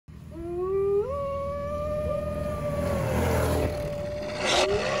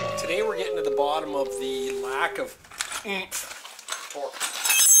bottom of the lack of torque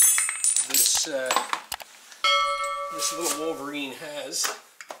this little Wolverine has.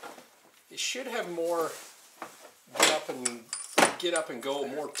 It should have more get up and go,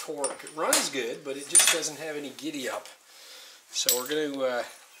 more torque. It runs good, but it just doesn't have any giddy up. So we're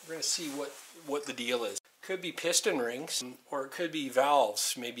gonna see what the deal is. Could be piston rings, or it could be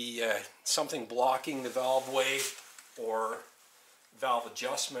valves. Maybe something blocking the valve way, or valve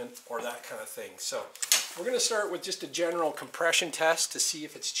adjustment, or that kind of thing. So we're going to start with just a general compression test to see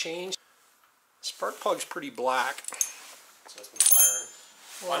if it's changed. Spark plug's pretty black. So it's been firing.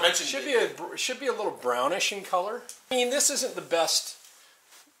 Well, I mentioned it should be a little brownish in color. I mean, this isn't the best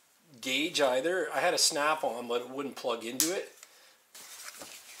gauge either. I had a snap-on, but it wouldn't plug into it.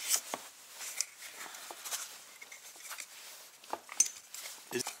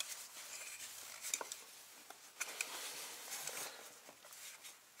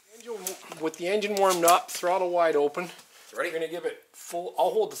 With the engine warmed up, throttle wide open. Ready? We're going to give it full.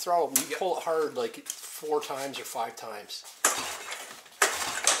 I'll hold the throttle. You pull it hard, like 4 times or 5 times.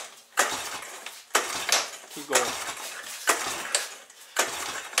 Keep going.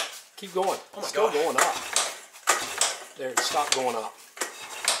 Keep going. Oh my Still God. Going up. There, stop going up.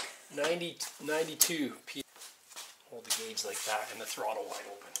 92 p. Hold the gauge like that and the throttle wide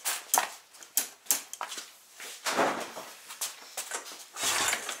open.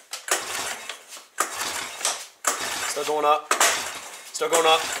 Still going up. Still going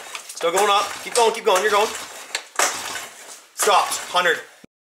up. Still going up. Keep going, keep going. You're going. Stopped. 100.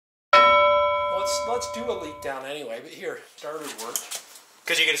 Let's do a leak down anyway, but here, starter worked.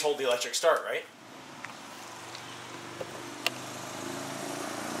 Because you can just hold the electric start, right?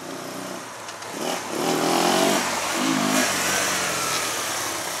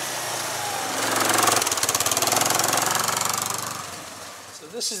 So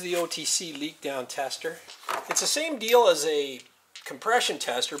this is the OTC leak down tester. It's the same deal as a compression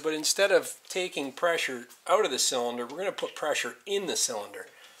tester, but instead of taking pressure out of the cylinder, we're going to put pressure in the cylinder.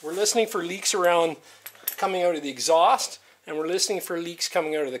 We're listening for leaks around coming out of the exhaust, and we're listening for leaks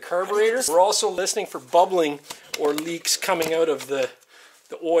coming out of the carburetor. We're also listening for bubbling or leaks coming out of the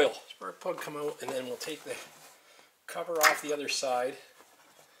oil. Spark plug come out, and then we'll take the cover off the other side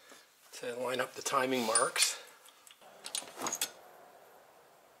to line up the timing marks.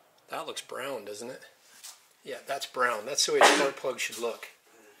 That looks brown, doesn't it? Yeah, that's brown. That's the way a spark plug should look.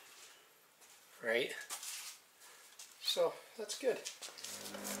 Right? So, that's good.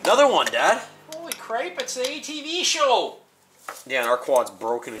 Another one, Dad. Holy crap, it's the ATV show! Yeah, and our quad's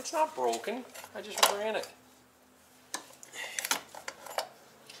broken. It's not broken. I just ran it.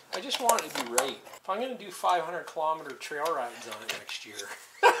 I just want it to be right. If I'm going to do 500-kilometer trail rides on it next year.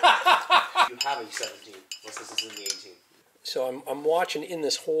 You have a 17. Unless this is in the 18. So I'm watching in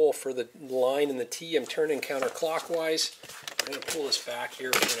this hole for the line and the T. I'm turning counterclockwise. I'm going to pull this back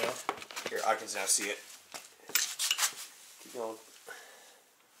here for now. Here, I can now see it. Keep going.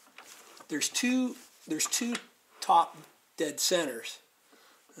 There's two top dead centers,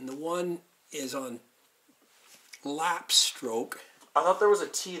 and the one is on lap stroke. I thought there was a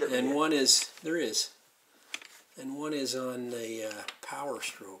T that. And one is and one is on the power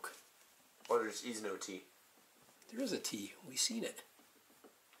stroke. Or there is no T. There is a T. We've seen it.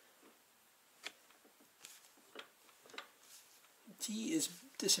 T is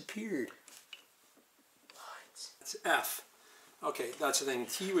disappeared. It's F. Okay, that's the thing.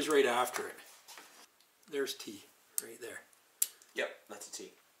 T was right after it. There's T, right there. Yep, that's a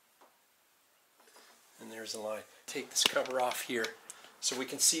T. And there's the line. Take this cover off here so we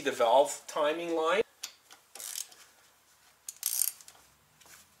can see the valve timing line.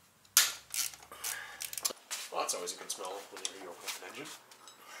 Well, that's always a good smell whenever you open up an engine.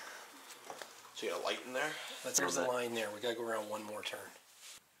 So you got a light in there. There's the line there. We gotta go around one more turn.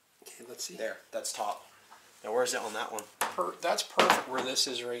 Okay, let's see. There, that's top. Now where's it on that one? That's perfect where this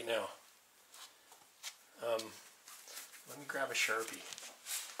is right now. Let me grab a Sharpie.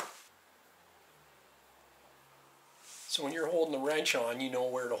 So when you're holding the wrench on, you know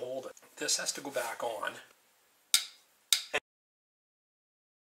where to hold it. This has to go back on.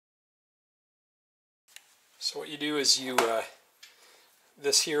 So what you do is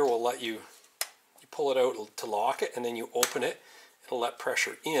this here will let you pull it out to lock it, and then you open it. It'll let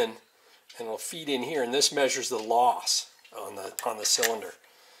pressure in, and it'll feed in here, and this measures the loss on the cylinder.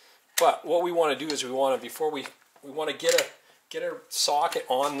 But what we want to do is we want to get a socket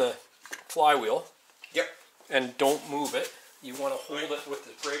on the flywheel. Yep. And don't move it. You want to hold it with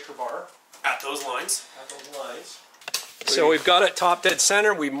the breaker bar at those lines. At those lines. So we've got it top dead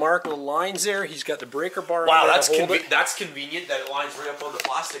center. We mark the lines there. He's got the breaker bar. Wow, there that's to hold it. that's convenient that it lines right up on the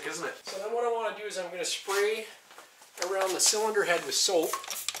plastic, isn't it? So then what I want to do is I'm going to spray around the cylinder head with soap.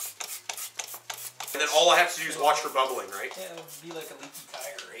 And then all I have to do is watch for bubbling, right? Yeah, it'll be like a leaky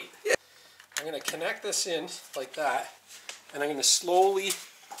tire, right? Yeah. I'm going to connect this in like that, and I'm going to slowly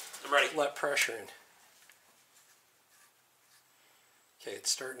let pressure in. Okay,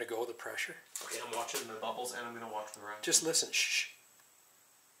 it's starting to go, the pressure. Okay, I'm watching the bubbles and I'm going to watch the round. Just listen. Shh.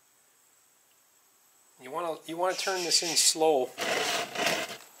 You want to turn this in slow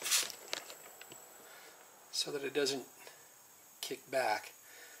so that it doesn't kick back.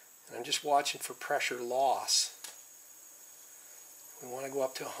 And I'm just watching for pressure loss. We want to go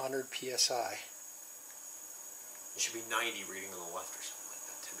up to 100 psi. It should be 90 reading on the left or something like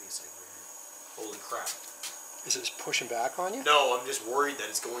that. 10 psi. Holy crap. Is it pushing back on you? No, I'm just worried that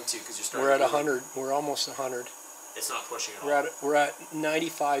it's going to because you're starting. We're at 100. We're almost 100. It's not pushing at all. We're at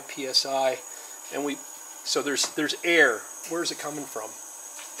 95 psi, and so there's air. Where's it coming from?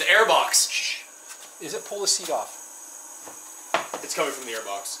 The air box. Shh. Is it pull the seat off? It's coming from the air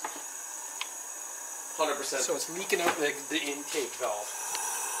box. 100%. So it's leaking out the intake valve.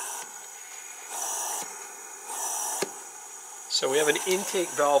 So we have an intake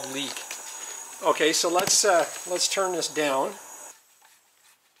valve leak. Okay, so let's turn this down,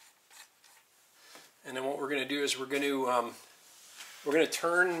 and then what we're going to do is we're going to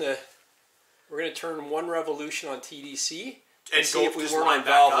turn one revolution on TDC and see if we weren't on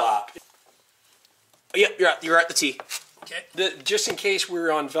valve lap. Yep, you're at the T. Okay. Just in case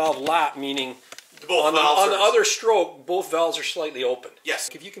we're on valve lap, meaning on the other stroke, both valves are slightly open.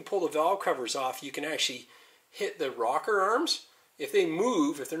 Yes. If you can pull the valve covers off, you can actually hit the rocker arms. If they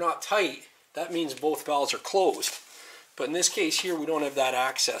move, if they're not tight, that means both valves are closed. But in this case here, we don't have that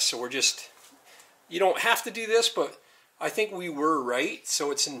access, so we're just, you don't have to do this, but I think we were right.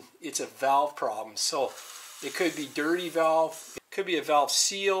 So it's a valve problem. So it could be dirty valve, it could be a valve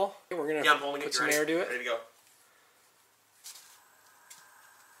seal. We're gonna put some air to it. Ready to go.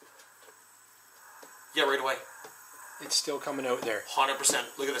 Yeah, right away. It's still coming out there.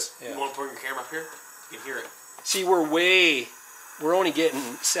 100%. Look at this. Yeah. You want to put your camera up here? You can hear it. See, we're only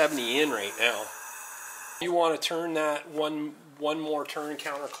getting 70 in right now. You want to turn that one more turn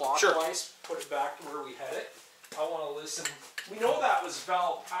counterclockwise, sure. Put it back to where we had it. I want to listen. We know that was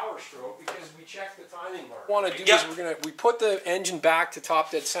valve power stroke because we checked the timing mark. What we want to do is we put the engine back to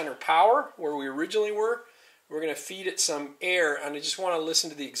top dead center power where we originally were. We're going to feed it some air, and I just want to listen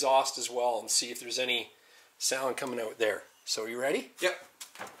to the exhaust as well and see if there's any sound coming out there. So you ready? Yep.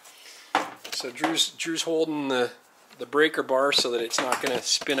 So Drew's holding the breaker bar so that it's not going to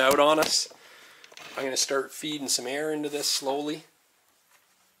spin out on us. I'm going to start feeding some air into this slowly.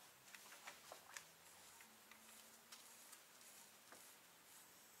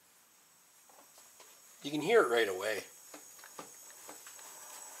 You can hear it right away.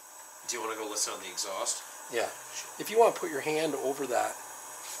 Do you want to go listen on the exhaust? Yeah. If you want to put your hand over that.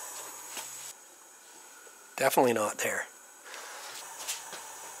 Definitely not there.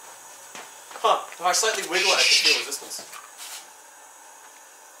 Huh. If I slightly wiggle it, I can feel resistance.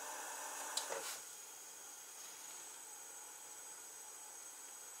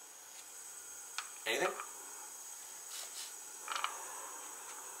 Anything?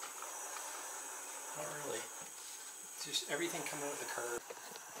 Not really. Just everything coming out of the car.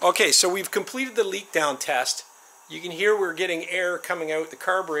 Okay, so we've completed the leak down test. You can hear we're getting air coming out the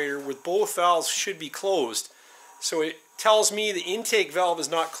carburetor with both valves should be closed. So it tells me the intake valve is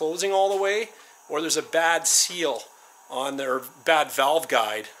not closing all the way, or there's a bad seal on there, or bad valve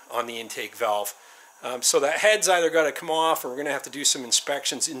guide on the intake valve. So that head's either got to come off, or we're going to have to do some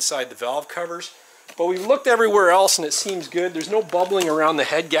inspections inside the valve covers. But we've looked everywhere else and it seems good. There's no bubbling around the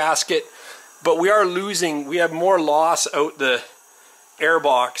head gasket, but we are losing, we have more loss out the air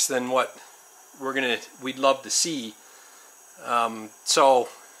box than what we'd love to see. So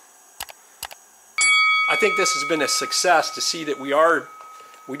I think this has been a success to see that we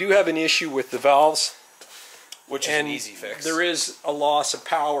do have an issue with the valves, which is an easy fix. There is a loss of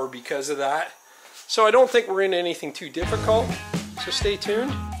power because of that. So I don't think we're in anything too difficult. So stay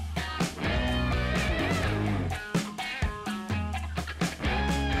tuned.